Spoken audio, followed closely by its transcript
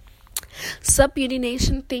What's up, Beauty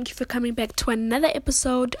Nation? Thank you for coming back to another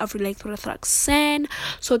episode of Relate with Roxanné.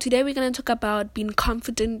 So today we're going to talk about being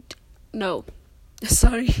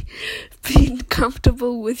being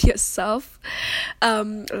comfortable with yourself.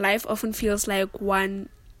 Life often feels like one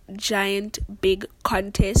giant big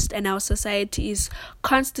contest, and our society is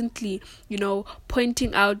constantly,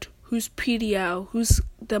 pointing out who's prettier, who's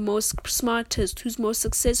the most smartest, who's most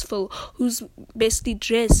successful, who's bestly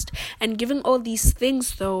dressed, and giving all these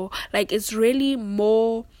things though, it's really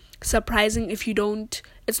more surprising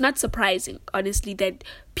it's not surprising, honestly, that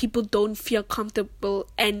people don't feel comfortable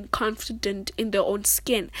and confident in their own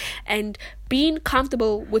skin. And being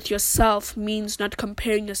comfortable with yourself means not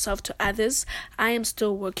comparing yourself to others. I am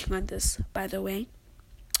still working on this, by the way.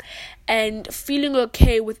 And feeling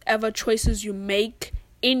okay with whatever choices you make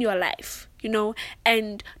in your life,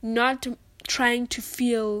 and not trying to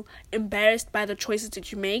feel embarrassed by the choices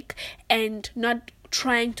that you make, and not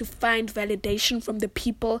trying to find validation from the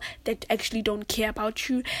people that actually don't care about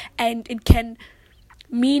you. And it can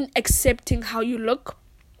mean accepting how you look,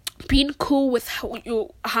 being cool with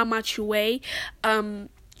how much you weigh,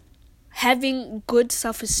 having good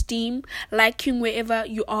self-esteem, liking wherever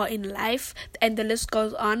you are in life, and the list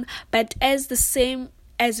goes on. But as the same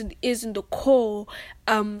as it is in the core,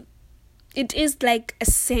 it is like a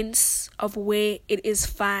sense of where it is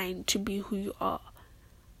fine to be who you are.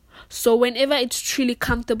 So whenever it's truly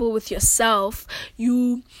comfortable with yourself,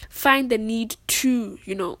 you find the need to,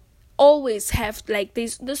 always have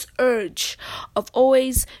this urge of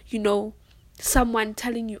always, someone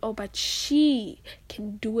telling you, oh, but she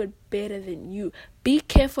can do it better than you. Be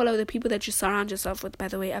careful of the people that you surround yourself with, by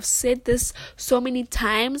the way. I've said this so many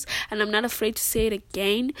times, and I'm not afraid to say it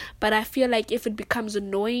again, but I feel like if it becomes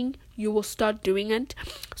annoying, you will start doing it.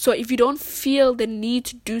 So if you don't feel the need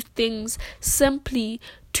to do things simply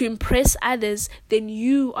to impress others, then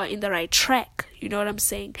you are in the right track. You know what I'm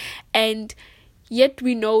saying? And yet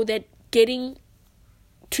we know that getting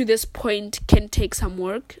to this point can take some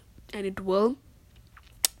work, and it will,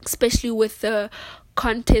 especially with the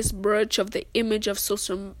contest brooch of the image of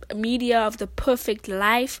social media, of the perfect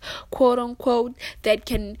life, quote unquote, that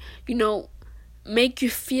can, make you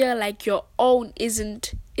feel like your own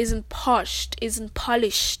isn't polished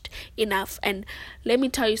enough. And let me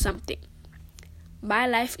tell you something. My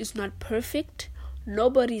life is not perfect.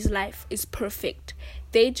 Nobody's life is perfect.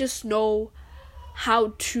 They just know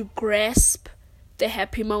how to grasp the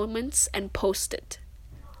happy moments and post it.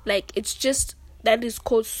 It's just, that is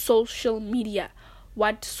called social media.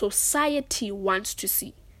 What society wants to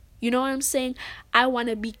see. You know what I'm saying? I want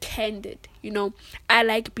to be candid. I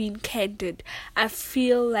like being candid. I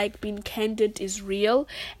feel like being candid is real.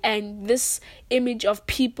 And this image of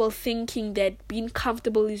people thinking that being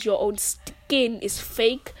comfortable is your own skin is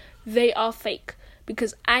fake. They are fake.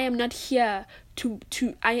 Because I am not here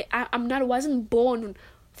wasn't born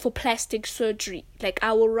for plastic surgery.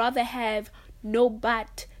 I would rather have no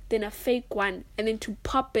butt than a fake one, and then to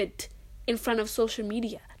pop it in front of social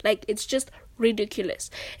media. It's just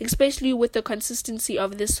ridiculous, especially with the consistency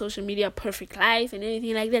of this social media perfect life and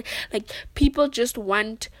anything like that. People just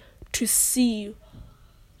want to see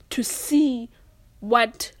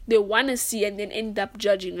what they want to see and then end up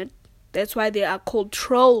judging it. That's why there are called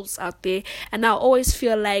trolls out there. And I always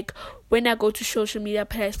feel like when I go to social media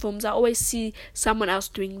platforms, I always see someone else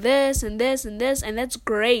doing this and this and this, and that's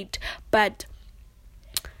great. But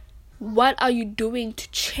what are you doing to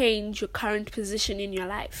change your current position in your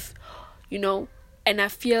life? And I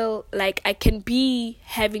feel like I can be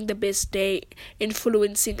having the best day,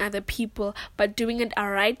 influencing other people, but doing it a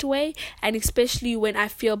right way. And especially when I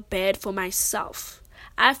feel bad for myself.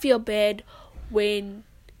 I feel bad when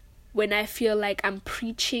I feel like I'm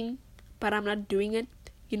preaching, but I'm not doing it.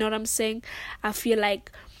 You know what I'm saying? I feel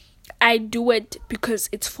like I do it because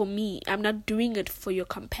it's for me. I'm not doing it for your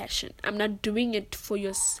compassion. I'm not doing it for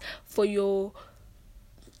your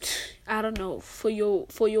I don't know, for your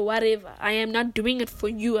whatever. I am not doing it for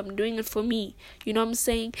you. I'm doing it for me. You know what I'm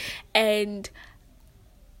saying? And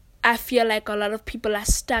I feel like a lot of people are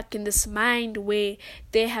stuck in this mind where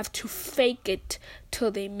they have to fake it till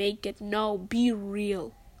they make it. No, be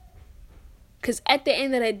real. Because at the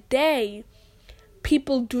end of the day,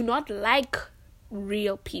 people do not like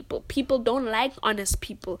real people. People don't like honest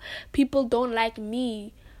people. People don't like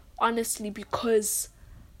me, honestly, because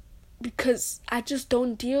I just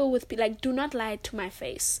don't deal with do not lie to my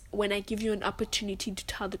face when I give you an opportunity to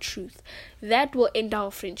tell the truth. That will end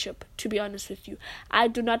our friendship, to be honest with you. I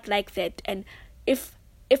do not like that. And if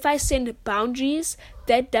I send boundaries,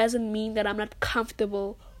 that doesn't mean that I'm not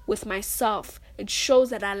comfortable with myself. It shows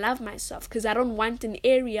that I love myself, because I don't want an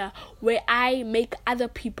area where I make other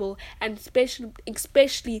people, and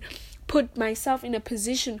especially put myself in a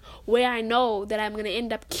position where I know that I'm going to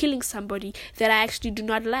end up killing somebody that I actually do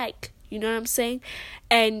not like. You know what I'm saying?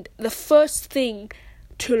 And the first thing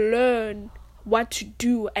to learn what to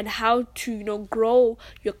do and how to, grow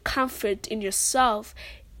your comfort in yourself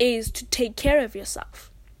is to take care of yourself.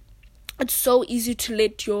 It's so easy to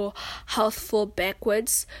let your health fall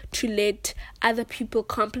backwards, to let other people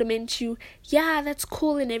compliment you. Yeah, that's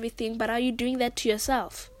cool and everything, but are you doing that to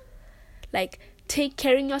yourself? Like, take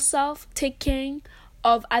care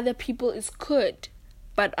of other people is good,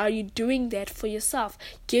 but are you doing that for yourself?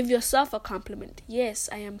 Give yourself a compliment. Yes,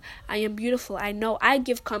 I am beautiful. I know I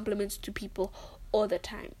give compliments to people all the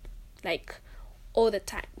time. Like, all the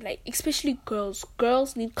time. Like, especially girls.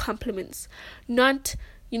 Girls need compliments. Not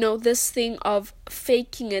this thing of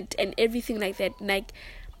faking it and everything like that. Like,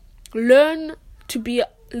 learn to be,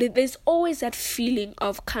 there's always that feeling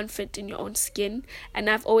of comfort in your own skin, and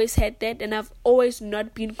I've always had that, and I've always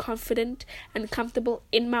not been confident and comfortable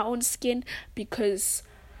in my own skin, because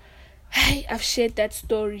I've shared that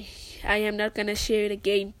story. I am not gonna share it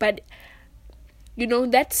again, but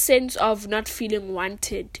that sense of not feeling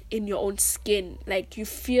wanted in your own skin, like you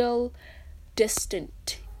feel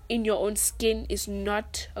distant in your own skin, is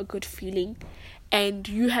not a good feeling. And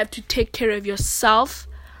you have to take care of yourself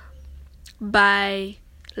by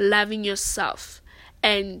loving yourself,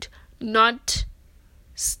 and not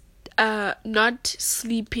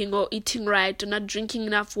sleeping or eating right or not drinking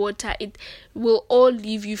enough water. It will all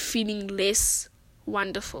leave you feeling less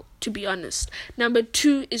wonderful, to be honest. Number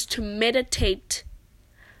 2 is to meditate,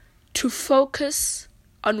 to focus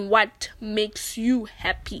on what makes you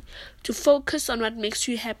happy. To focus on what makes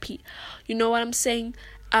you happy. You know what I'm saying?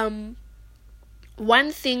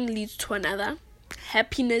 One thing leads to another.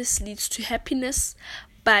 Happiness leads to happiness.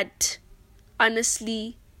 But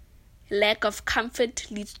honestly, lack of comfort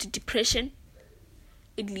leads to depression.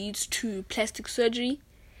 It leads to plastic surgery.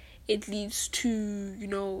 It leads to,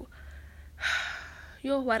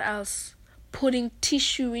 what else? Putting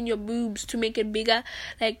tissue in your boobs to make it bigger.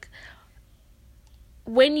 Like,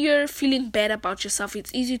 when you're feeling bad about yourself,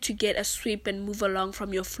 it's easy to get a sweep and move along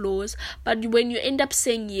from your flaws. But when you end up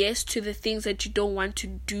saying yes to the things that you don't want to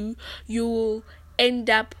do, you will end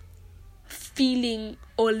up feeling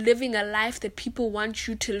or living a life that people want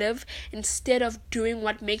you to live, instead of doing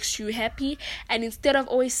what makes you happy. And instead of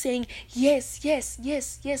always saying yes, yes,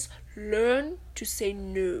 yes, yes, learn to say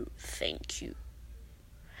no, thank you.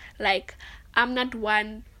 Like, I'm not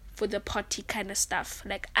one for the party kind of stuff.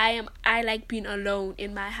 Like, I like being alone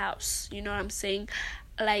in my house. You know what I'm saying?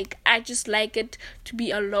 Like, I just like it to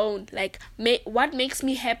be alone. Like, what makes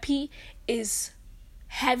me happy is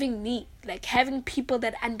having me, like having people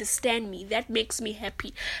that understand me. That makes me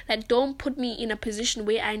happy. Like, don't put me in a position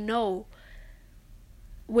where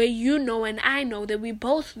you know and I know that we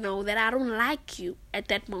both know that I don't like you at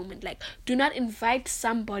that moment. Like, do not invite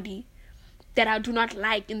somebody that I do not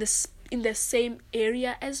like in the same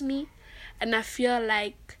area as me. And I feel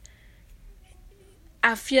like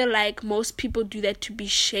most people do that to be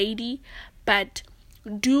shady, but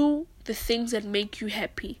do the things that make you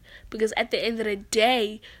happy, because at the end of the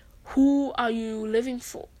day, who are you living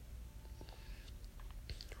for?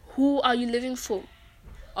 Are you living for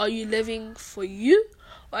you,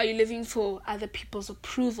 or are you living for other people's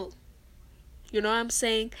approval? You know what I'm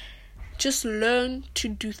saying? Just learn to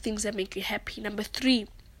do things that make you happy. Number 3,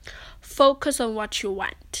 focus on what you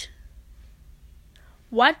want.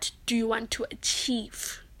 What do you want to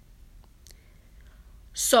achieve?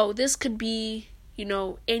 So this could be,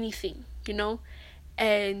 anything,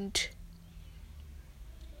 and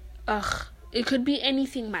it could be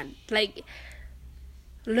anything, man. Like,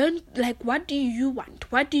 learn, like, what do you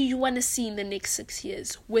want? What do you want to see in the next 6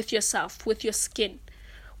 years with yourself, with your skin?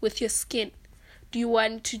 Do you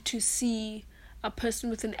want to see a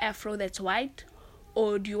person with an afro that's white,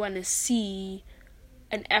 or do you want to see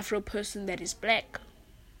an afro person that is black?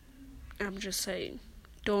 I'm just saying,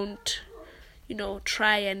 don't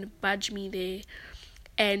try and budge me there.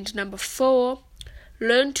 And number 4,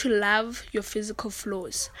 learn to love your physical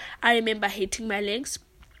flaws. I remember hating my legs,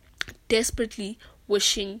 desperately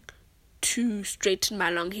wishing to straighten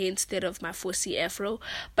my long hair instead of my 4C afro.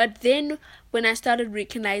 But then when I started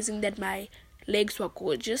recognizing that my legs were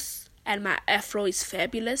gorgeous and my afro is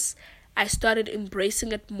fabulous, I started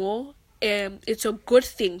embracing it more. It's a good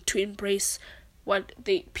thing to embrace what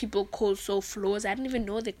the people call flaws. I didn't even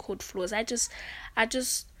know they called flaws. I just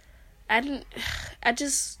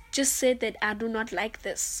said that I do not like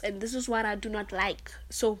this, and this is what I do not like.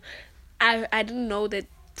 So I didn't know that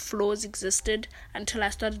flaws existed until I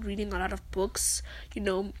started reading a lot of books,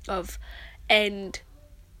 and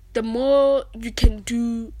the more you can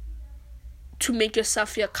do to make yourself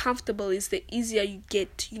feel comfortable is the easier you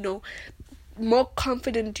get, more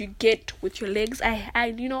confident you get with your legs. I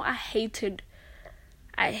hated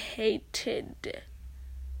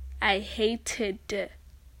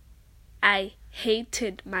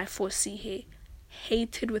my 4C hair.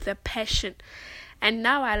 Hated with a passion. And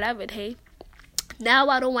now I love it, hey. Now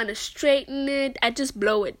I don't want to straighten it. I just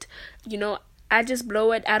blow it. I just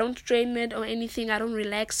blow it. I don't straighten it or anything. I don't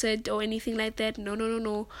relax it or anything like that.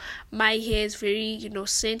 No. My hair is very,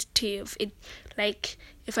 sensitive. It, like,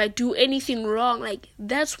 if I do anything wrong, like,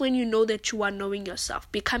 that's when you know that you are knowing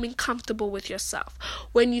yourself, becoming comfortable with yourself.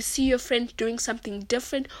 When you see your friend doing something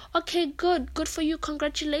different, okay, good for you,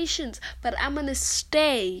 congratulations. But I'm going to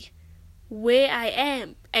stay where I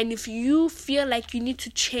am. And if you feel like you need to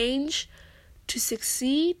change to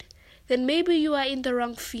succeed, then maybe you are in the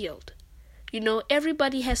wrong field.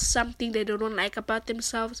 Everybody has something they don't like about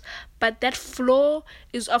themselves, but that flaw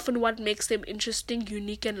is often what makes them interesting,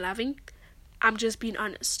 unique, and loving. I'm just being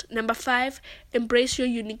honest. Number 5, embrace your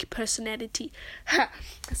unique personality.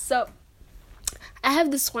 So, I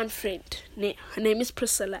have this one friend. Her name is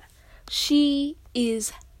Priscilla. She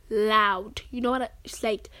is loud. You know what? It's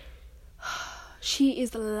like, she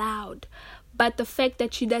is loud. But the fact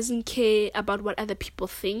that she doesn't care about what other people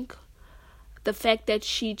think, the fact that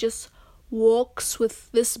she just walks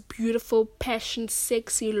with this beautiful, passion,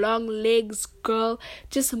 sexy, long legs girl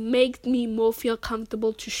just makes me more feel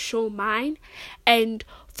comfortable to show mine. And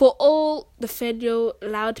for all the fellow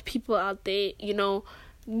loud people out there,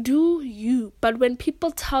 do you. But when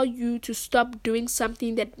people tell you to stop doing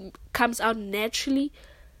something that comes out naturally,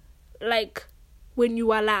 like when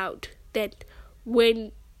you are loud, that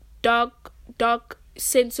when dark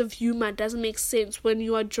sense of humor doesn't make sense, when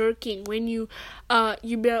you are jerking, when you're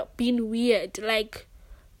being weird, like,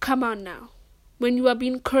 come on now. When you are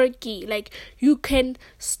being quirky, like, you can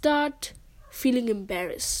start feeling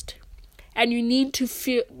embarrassed, and you need to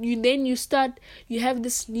feel, you have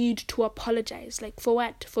this need to apologize. Like, for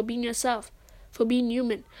what? For being yourself, for being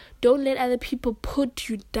human. Don't let other people put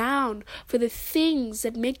you down for the things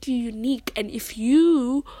that make you unique. And if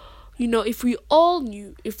if we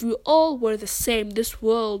all were the same, this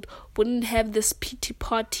world wouldn't have this pity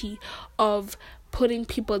party of putting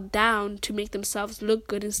people down to make themselves look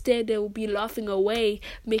good. Instead, they will be laughing away,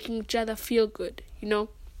 making each other feel good,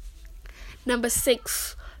 Number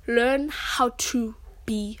 6, learn how to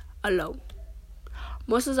be alone.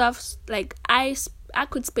 Most of us, like, I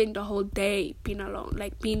could spend the whole day being alone,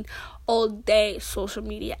 like being all day social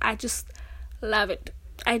media. I just love it.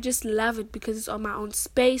 Because it's on my own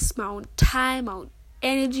space, my own time, my own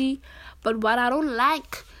energy. But what I don't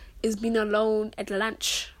like is being alone at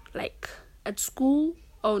lunch, like at school.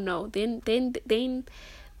 Oh no, then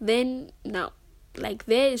no, like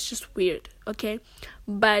there is just weird. Okay,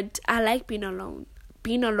 but I like being alone.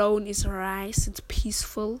 Being alone is nice. It's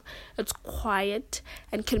peaceful. It's quiet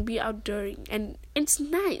and can be outdooring, and it's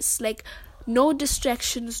nice. Like, no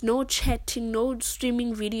distractions, no chatting, no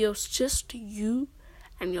streaming videos, just you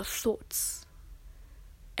and your thoughts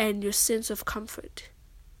and your sense of comfort.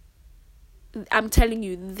 I'm telling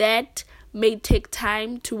you, that may take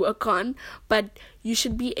time to work on, but you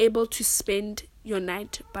should be able to spend your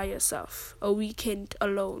night by yourself, a weekend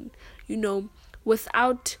alone,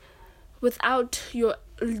 without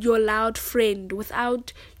your loud friend,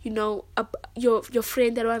 without your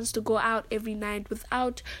friend that wants to go out every night,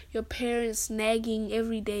 without your parents nagging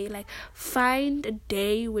every day. Like, find a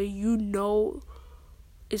day where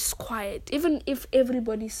it's quiet. Even if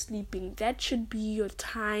everybody's sleeping, that should be your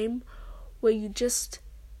time where you just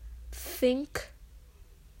think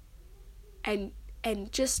and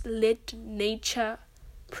just let nature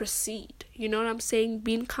proceed. You know what I'm saying?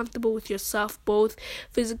 Being comfortable with yourself, both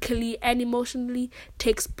physically and emotionally,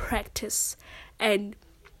 takes practice and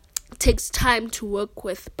takes time to work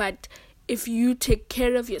with. But if you take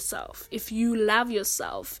care of yourself, if you love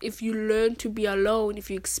yourself, if you learn to be alone, if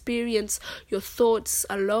you experience your thoughts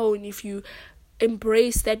alone, if you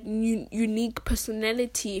embrace that unique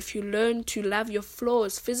personality, if you learn to love your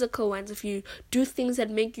flaws, physical ones, if you do things that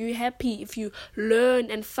make you happy, if you learn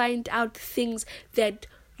and find out things that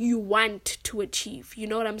you want to achieve, you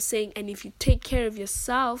know what I'm saying? And if you take care of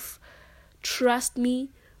yourself, trust me,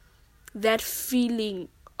 that feeling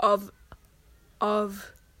of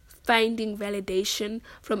finding validation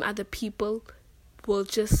from other people will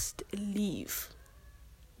just leave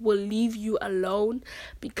you alone.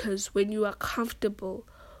 Because when you are comfortable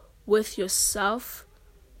with yourself,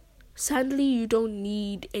 suddenly you don't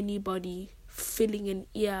need anybody filling an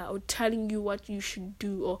ear or telling you what you should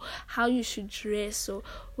do or how you should dress or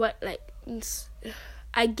what, like,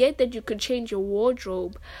 I get that you could change your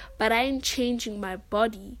wardrobe, but I ain't changing my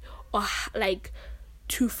body or like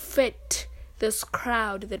to fit this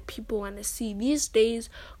crowd that people want to see. These days,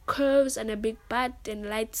 curves and a big butt and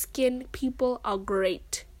light skin people are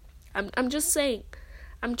great. I'm just saying,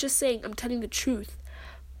 I'm telling the truth.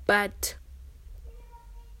 But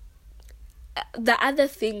the other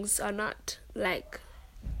things are not, like,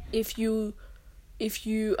 if you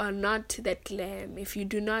are not that glam, if you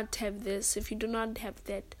do not have this, if you do not have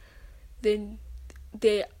that, then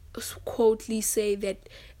they quotely say that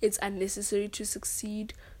it's unnecessary to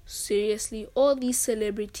succeed. Seriously, all these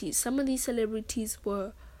celebrities, some of these celebrities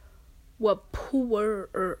were poor,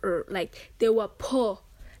 like they were poor,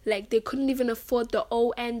 like they couldn't even afford the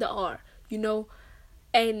O and the R,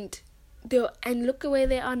 and look at where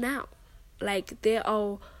they are now. Like, they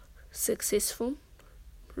are successful,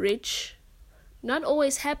 rich, not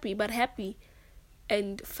always happy, but happy,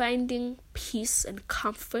 and finding peace and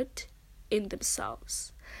comfort in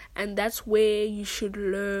themselves. And that's where you should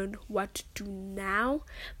learn what to do now,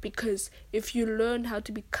 because if you learn how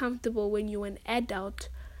to be comfortable when you're an adult,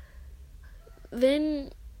 then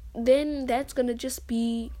that's gonna just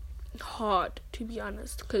be hard, to be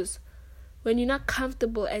honest. Because when you're not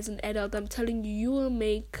comfortable as an adult, I'm telling you, you will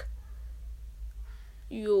make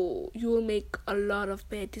a lot of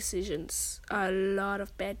bad decisions.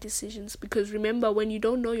 Because remember, when you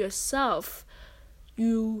don't know yourself,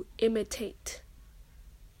 you imitate.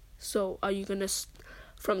 So are you gonna,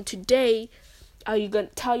 from today, are you gonna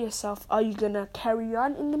tell yourself, are you gonna carry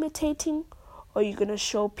on imitating, or are you gonna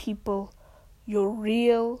show people your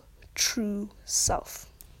real, true self?